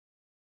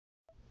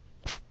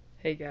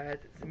Hey guys,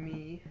 it's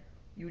me,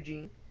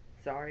 Eugene.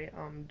 Sorry,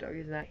 Doug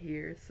is not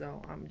here,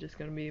 so I'm just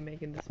gonna be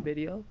making this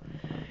video.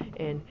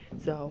 And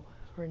so,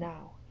 for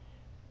now,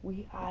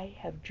 I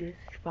have just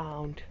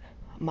found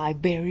my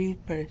very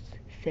first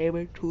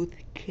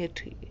saber-toothed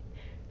kitty.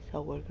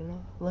 So we're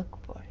gonna look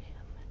for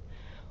him.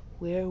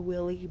 Where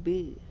will he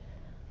be?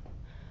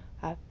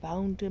 I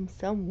found him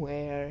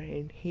somewhere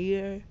in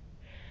here.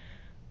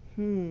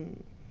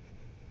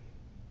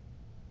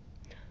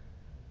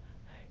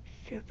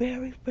 The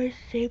very first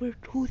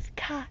saber-toothed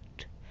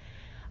cat.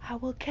 I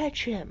will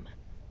catch him.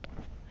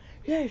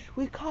 Yes,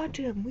 we caught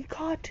him. We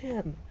caught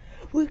him.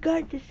 We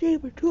got the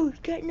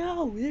saber-toothed cat.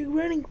 No, they're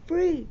running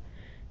free.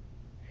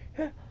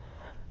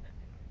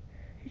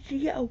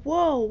 Yeah,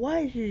 whoa,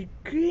 why is his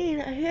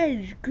green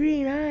eyes?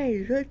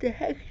 What the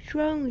heck is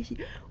wrong with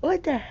you?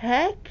 What the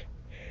heck?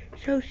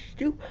 So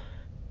stupid.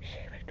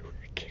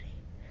 Saber-toothed kitty.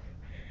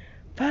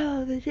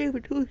 Follow the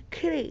saber-toothed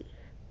kitty.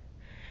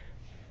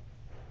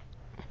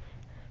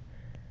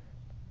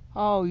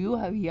 Oh, you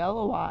have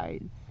yellow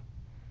eyes.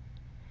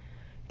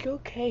 It's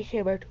okay,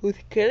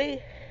 saber-toothed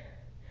kitty.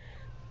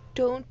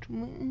 Don't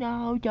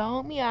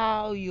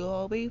meow.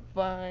 You'll be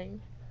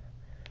fine.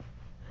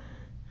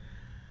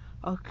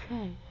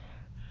 Okay.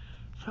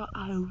 So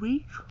I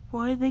reach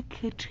for the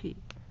kitty.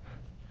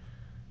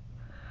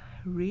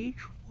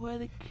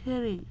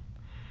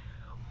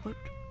 But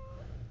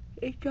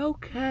it's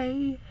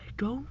okay.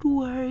 Don't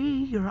worry.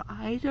 Your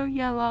eyes are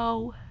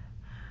yellow.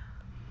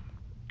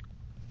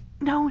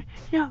 No,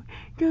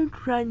 don't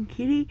run,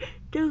 kitty.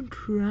 Don't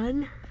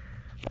run.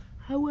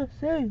 I will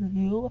save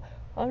you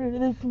under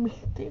this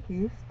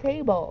mysterious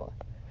table.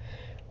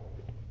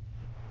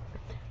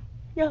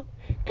 No,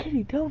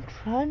 kitty, don't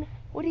run.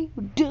 What are you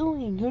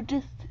doing? You're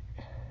just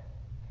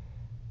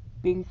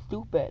being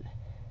stupid.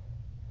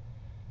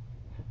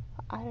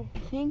 I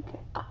think,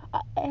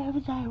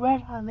 as I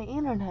read on the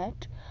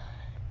internet,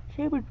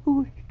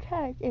 saber-toothed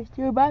cats, if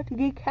they're about to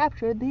get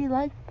captured,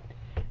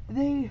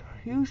 they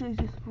usually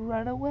just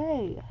run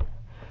away.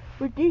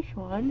 But this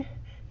one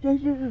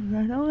doesn't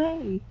run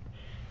away.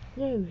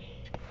 No,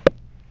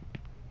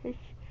 this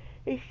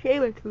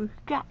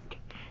saber-toothed cat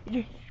is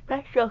a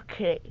special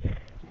kitty.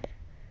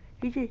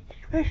 He's a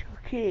special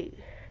kitty.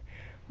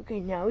 Okay,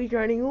 now he's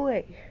running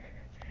away.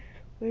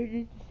 Where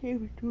did the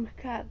saber-toothed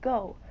cat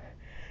go?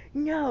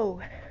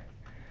 No.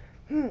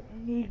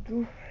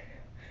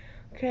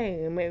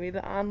 Okay, maybe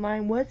the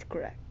online was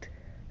correct.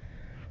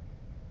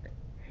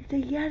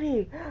 The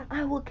Yeti!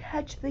 I will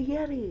catch the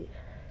Yeti!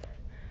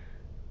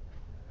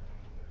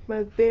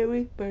 My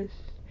very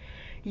first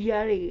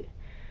Yeti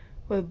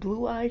with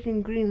blue eyes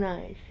and green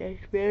eyes. That's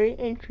very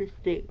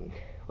interesting,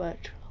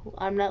 but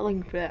I'm not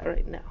looking for that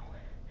right now.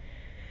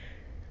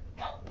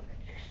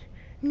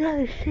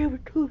 Another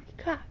saber-toothed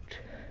cat.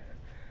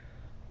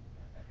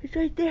 It's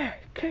right there.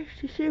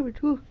 Catch the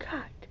saber-toothed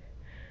cat.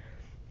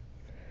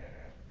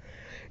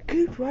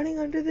 Keep running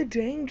under the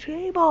dang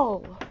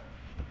table.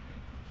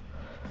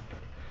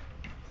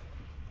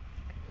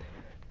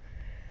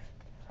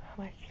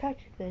 I must catch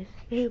this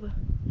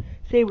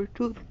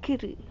saber-toothed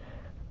kitty.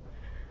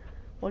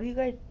 What are you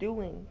guys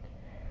doing?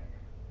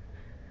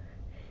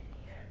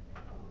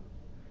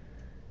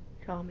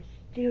 It's all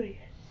mysterious.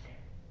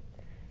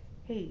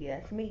 Hey,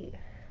 that's me.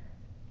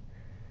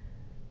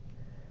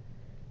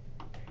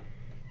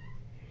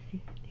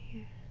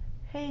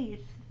 Hey,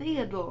 it's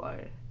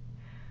Theodore.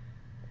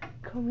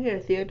 Come here,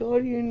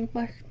 Theodore. You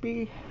must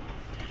be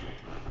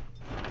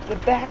the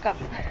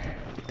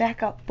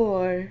backup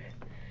for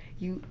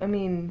you. I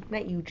mean,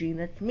 not Eugene.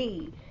 That's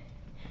me.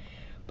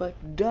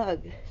 But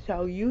Doug.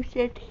 So you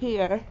sit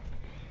here.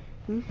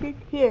 You sit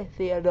here,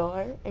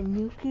 Theodore, and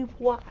you keep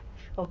watch.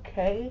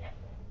 Okay?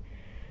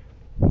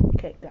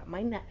 Okay, got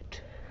my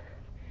net.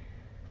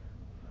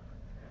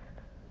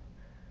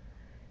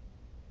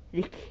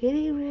 The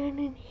kitty ran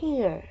in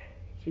here.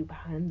 Is she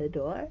behind the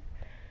door?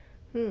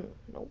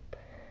 Nope.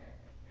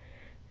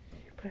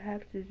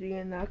 Perhaps is he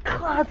in the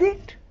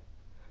closet?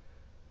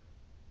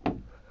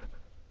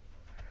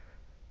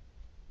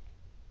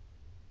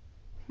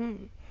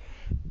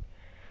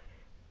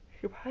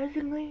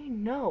 Surprisingly,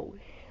 no.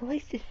 He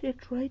likes to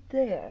sit right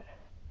there.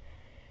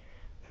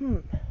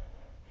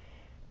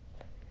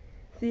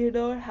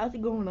 Theodore, how's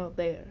it going out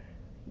there?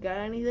 Got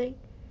anything?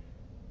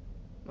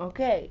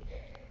 Okay.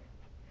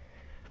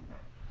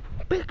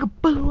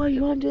 Peekaboo, are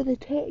you under the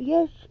table?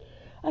 Yes,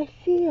 I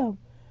see him.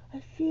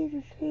 I see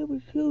the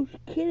saber-toothed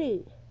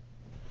kitty.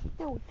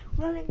 No, it's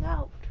running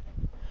out.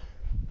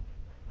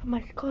 I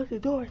must close the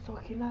door so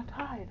I cannot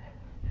hide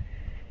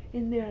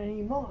in there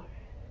anymore.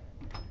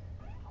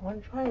 I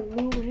want to try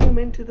and lure him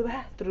into the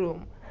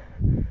bathroom.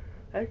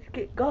 Let's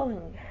get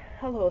going.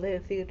 Hello there,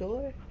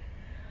 Theodore.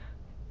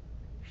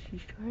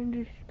 She's trying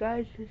to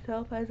disguise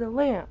herself as a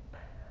lamp.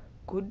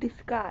 Good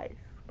disguise,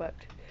 but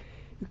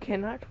you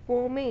cannot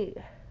fool me.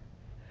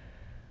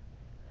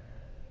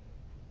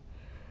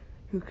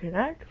 You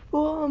cannot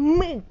fool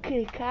me,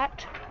 kitty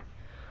cat.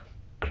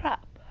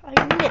 Crap, I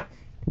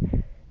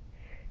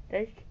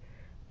missed.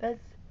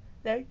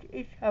 That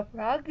is a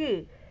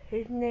froggy.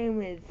 His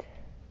name is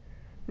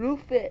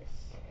Rufus.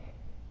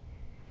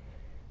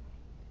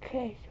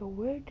 Okay, so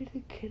where did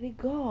the kitty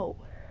go?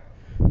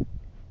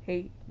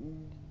 Hey,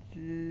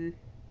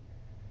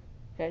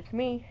 that's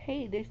me.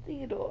 Hey, there's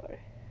Theodore.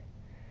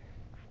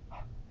 I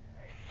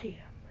see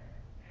him.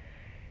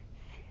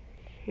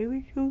 Here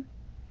we go.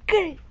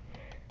 Kitty!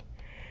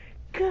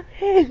 Come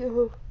here,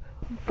 you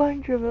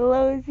bunch of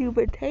lousy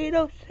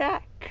potato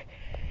sack.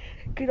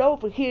 Get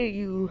over here,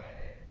 you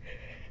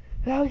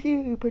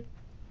lousy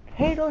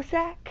potato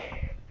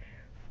sack.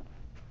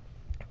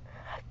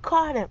 I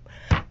caught him.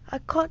 I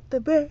caught the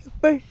very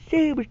first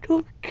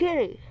saber-toothed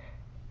kitty.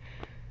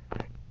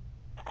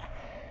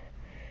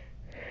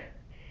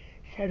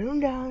 Set him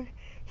down.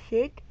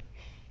 Sit.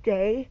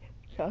 Stay.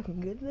 So I can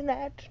get the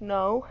net.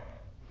 No.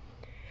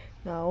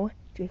 No.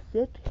 Just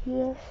sit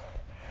here.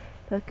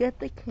 Look at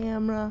the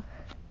camera.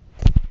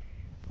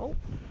 Oh.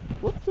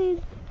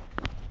 Whoopsies.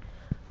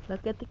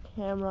 Look at the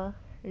camera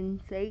and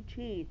say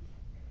cheese.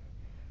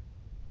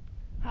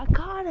 I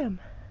caught him.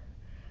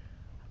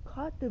 I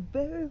caught the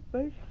very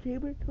first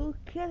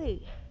saber-toothed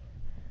kitty.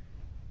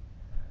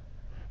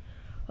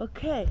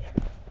 Okay.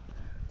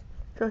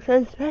 So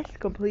since that's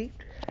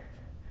complete,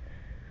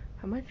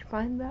 I must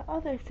find that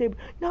other saber.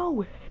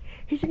 No!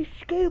 He's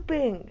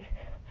escaping!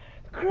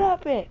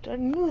 Crap it! I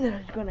knew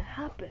that was gonna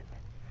happen.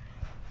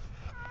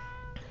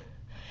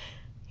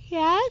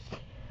 Yes?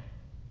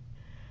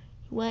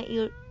 You want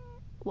your...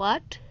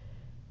 What?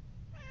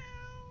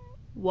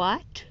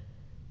 What?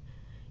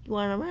 You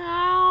want a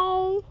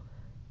meow?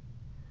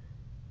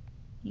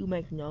 You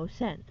make no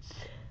sense.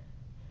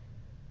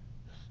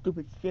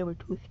 Stupid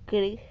saber-toothed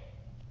kitty.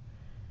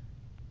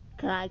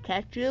 Can I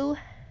catch you?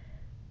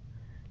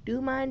 Do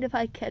you mind if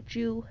I catch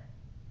you?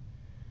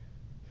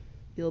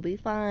 You'll be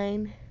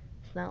fine.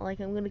 It's not like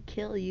I'm gonna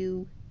kill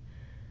you.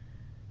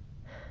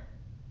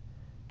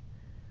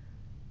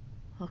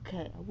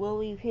 Okay, we'll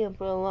leave him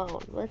for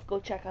alone. Let's go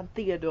check on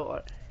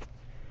Theodore.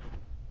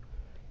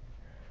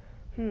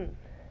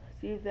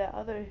 See if that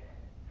other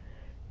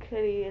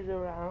kitty is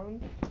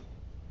around.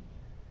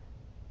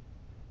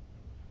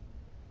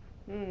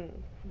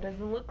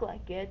 Doesn't look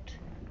like it.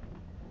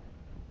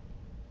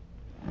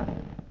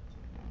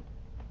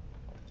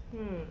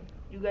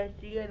 You guys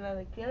see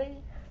another kitty?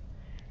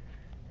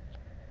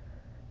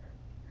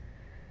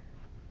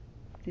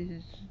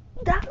 Is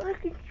that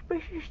looking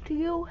suspicious to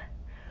you?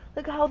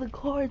 Look how the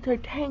cords are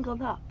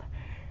tangled up.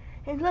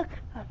 And look,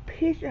 a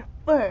piece of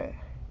fur.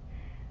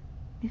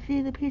 You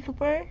see the piece of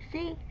fur?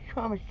 See? It's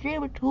from a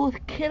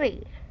saber-toothed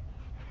kitty.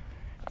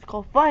 Let's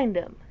go find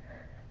him.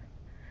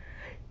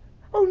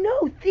 Oh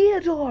no,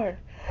 Theodore!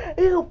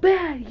 You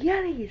bad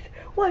Yetis!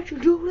 What'd you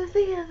do to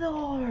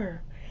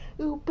Theodore?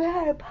 You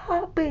bad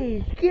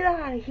puppies! Get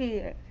out of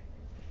here!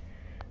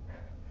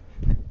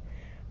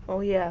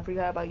 Oh yeah, I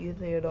forgot about you,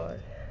 Theodore.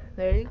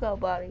 There you go,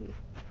 buddy.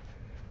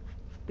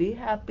 Be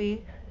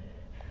happy.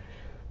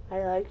 I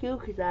like you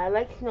because I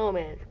like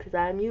snowmen, because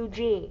I'm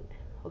Eugene.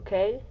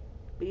 Okay?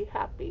 Be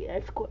happy.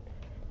 That's good.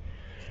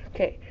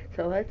 Okay,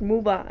 so let's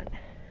move on.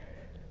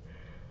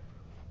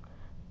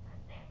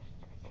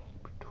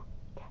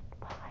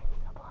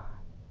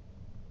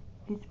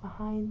 It's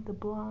behind the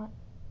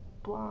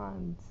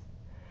blondes.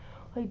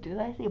 Wait, did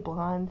I say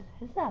blonde?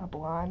 It's not a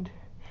blonde.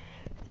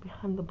 It's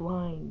behind the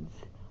blinds.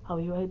 I'll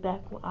be right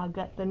back when I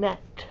got the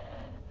net.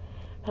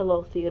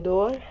 Hello,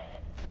 Theodore.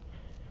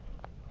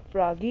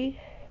 Froggy.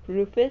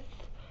 Rufus.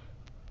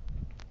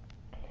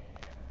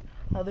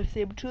 Other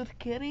saber-toothed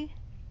kitty.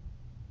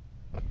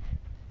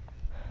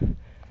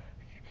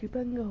 Keep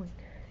on going.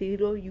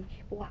 Theodore, you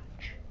keep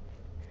watch.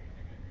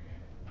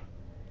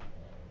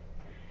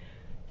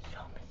 So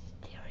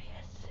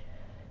mysterious.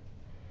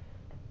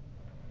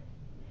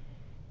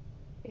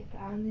 If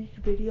on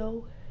this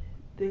video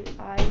the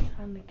eyes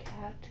on the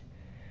cat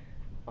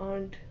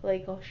aren't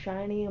like all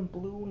shiny and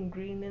blue and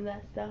green and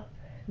that stuff,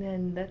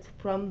 then that's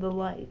from the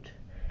light.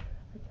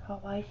 That's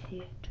how I see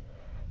it.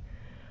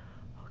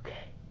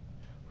 Okay,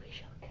 we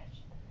shall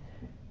catch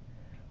this.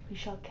 We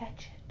shall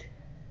catch it.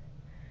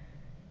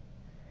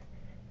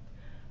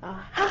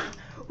 Aha!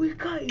 We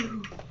caught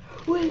you!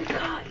 We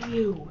caught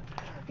you!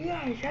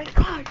 Yes, I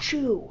caught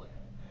you!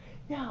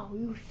 Now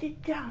you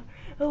sit down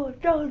and we'll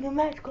throw the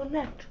magical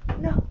net.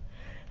 No,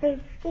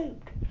 it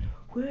escaped.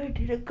 Where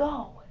did it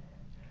go?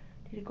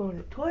 Did it go in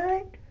the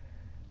toilet?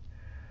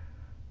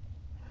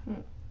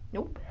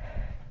 Nope.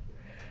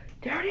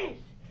 There it is.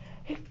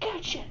 Hey,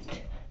 catch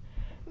it.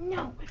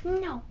 No,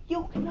 no,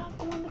 you cannot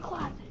go in the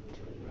closet.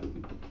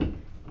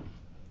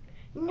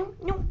 No,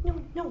 no,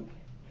 no, no,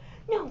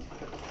 no.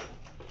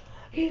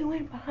 He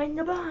went behind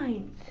the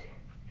blinds.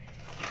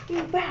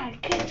 You bad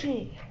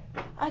kitty.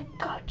 I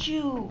caught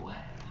you.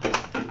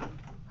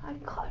 I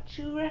caught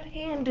you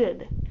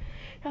red-handed.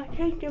 Now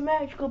take your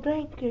magical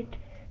blanket.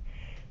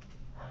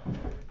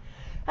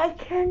 I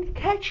can't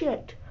catch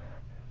it.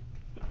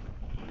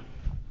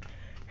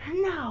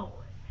 Now,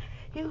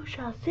 you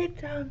shall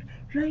sit down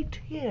right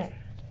here.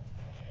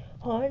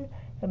 Horn,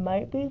 it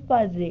might be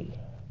fuzzy.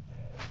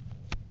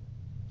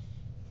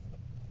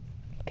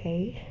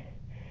 Okay.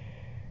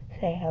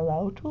 say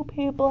hello to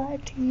people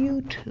at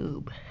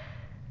YouTube.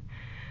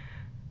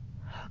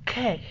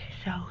 Okay,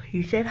 so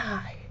you said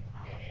hi.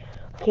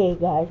 Okay,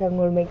 guys, I'm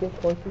gonna make this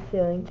voice of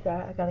ceiling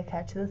start. I gotta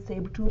catch the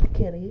saber-toothed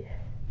kitty.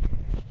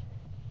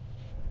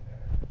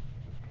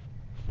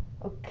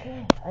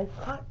 Okay, I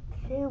caught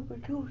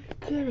saber-toothed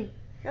kitty.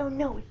 Oh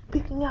no, it's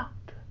picking out.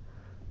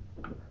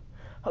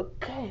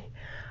 Okay,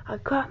 I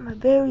caught my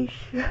very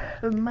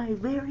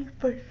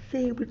first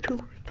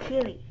saber-toothed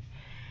kitty.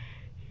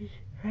 He's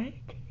right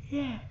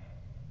there.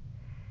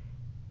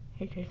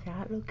 It does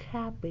not look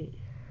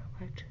happy,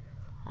 but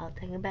I'll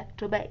take him back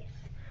to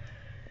base.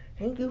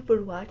 Thank you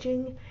for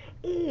watching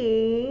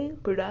E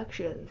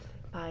Productions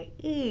by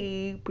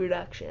E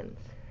Productions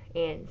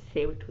and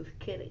Saber-Toothed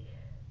Kitty.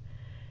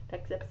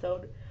 Next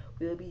episode,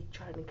 we'll be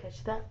trying to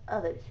catch that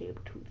other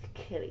saber-toothed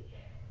kitty.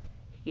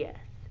 Yes,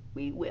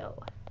 we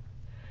will.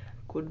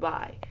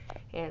 Goodbye,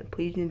 and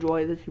please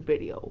enjoy this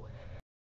video.